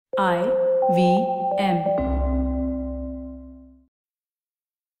IVM.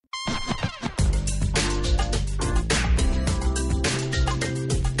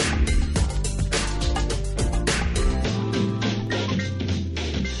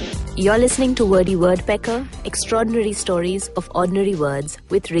 You're listening to Wordy Wordpecker, Extraordinary Stories of Ordinary Words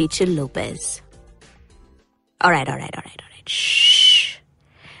with Rachel Lopez. All right. Shh.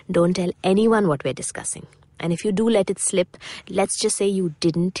 Don't tell anyone what we're discussing. And if you do let it slip, let's just say you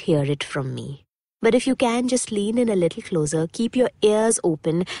didn't hear it from me. But if you can, just lean in a little closer, keep your ears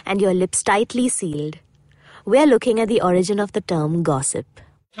open and your lips tightly sealed. We're looking at the origin of the term gossip.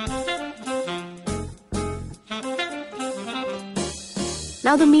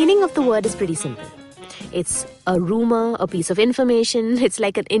 Now, the meaning of the word is pretty simple. It's a rumor, a piece of information. It's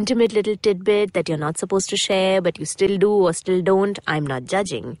like an intimate little tidbit that you're not supposed to share, but you still do or still don't. I'm not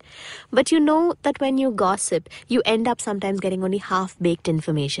judging. But you know that when you gossip, you end up sometimes getting only half-baked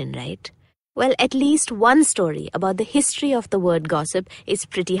information, right? Well, at least one story about the history of the word gossip is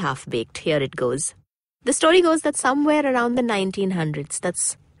pretty half-baked. Here it goes. The story goes that somewhere around the 1900s,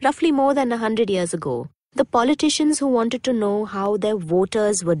 that's roughly more than 100 years ago, the politicians who wanted to know how their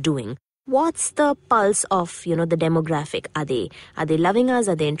voters were doing. What's the pulse of, the demographic? Are they loving us?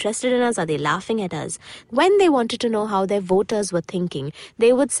 Are they interested in us? Are they laughing at us? When they wanted to know how their voters were thinking,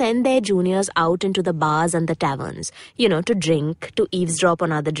 they would send their juniors out into the bars and the taverns, to drink, to eavesdrop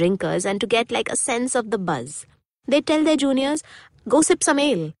on other drinkers, and to get like a sense of the buzz. They'd tell their juniors, go sip some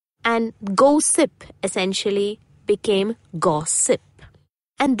ale. And go sip essentially became gossip.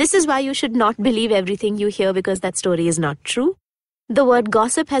 And this is why you should not believe everything you hear because that story is not true. The word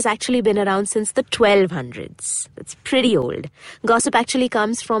gossip has actually been around since the 1200s. It's pretty old. Gossip actually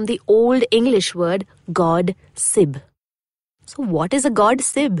comes from the Old English word god sib. So what is a god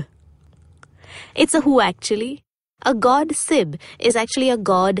sib? It's a who actually. A god sib is actually a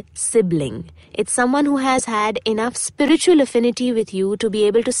god sibling. It's someone who has had enough spiritual affinity with you to be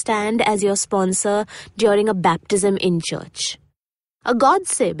able to stand as your sponsor during a baptism in church. A god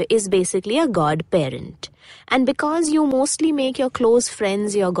sib is basically a godparent. And because you mostly make your close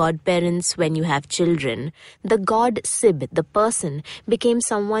friends your godparents when you have children, the god sib, the person, became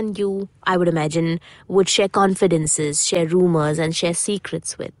someone you, I would imagine, would share confidences, share rumors, and share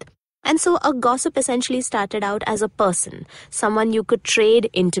secrets with. And so a gossip essentially started out as a person, someone you could trade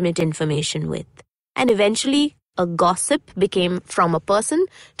intimate information with. And eventually, a gossip became from a person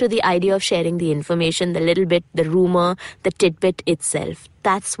to the idea of sharing the information, the little bit, the rumor, the tidbit itself.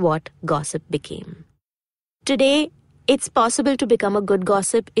 That's what gossip became. Today, it's possible to become a good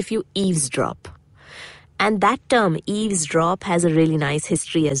gossip if you eavesdrop. And that term, eavesdrop, has a really nice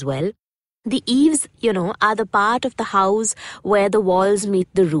history as well. The eaves, are the part of the house where the walls meet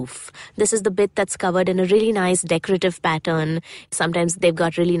the roof. This is the bit that's covered in a really nice decorative pattern. Sometimes they've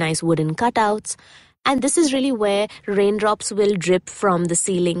got really nice wooden cutouts. And this is really where raindrops will drip from the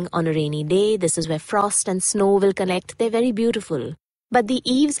ceiling on a rainy day. This is where frost and snow will connect. They're very beautiful. But the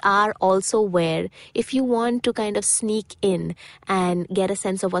eaves are also where, if you want to kind of sneak in and get a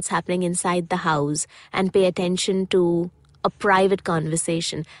sense of what's happening inside the house and pay attention to a private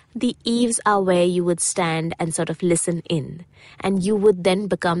conversation, the eaves are where you would stand and sort of listen in. And you would then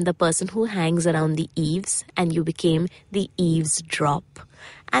become the person who hangs around the eaves, and you became the eavesdrop.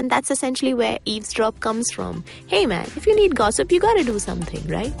 And that's essentially where eavesdrop comes from. Hey man, if you need gossip, you gotta do something,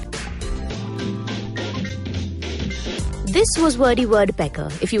 right? This was Wordy Wordpecker.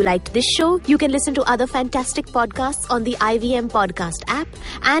 If you liked this show, you can listen to other fantastic podcasts on the IVM Podcast app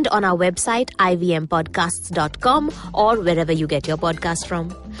and on our website, ivmpodcasts.com, or wherever you get your podcast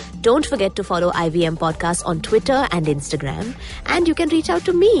from. Don't forget to follow IVM Podcasts on Twitter and Instagram. And you can reach out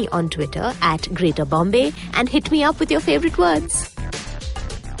to me on Twitter @Greater Bombay and hit me up with your favorite words.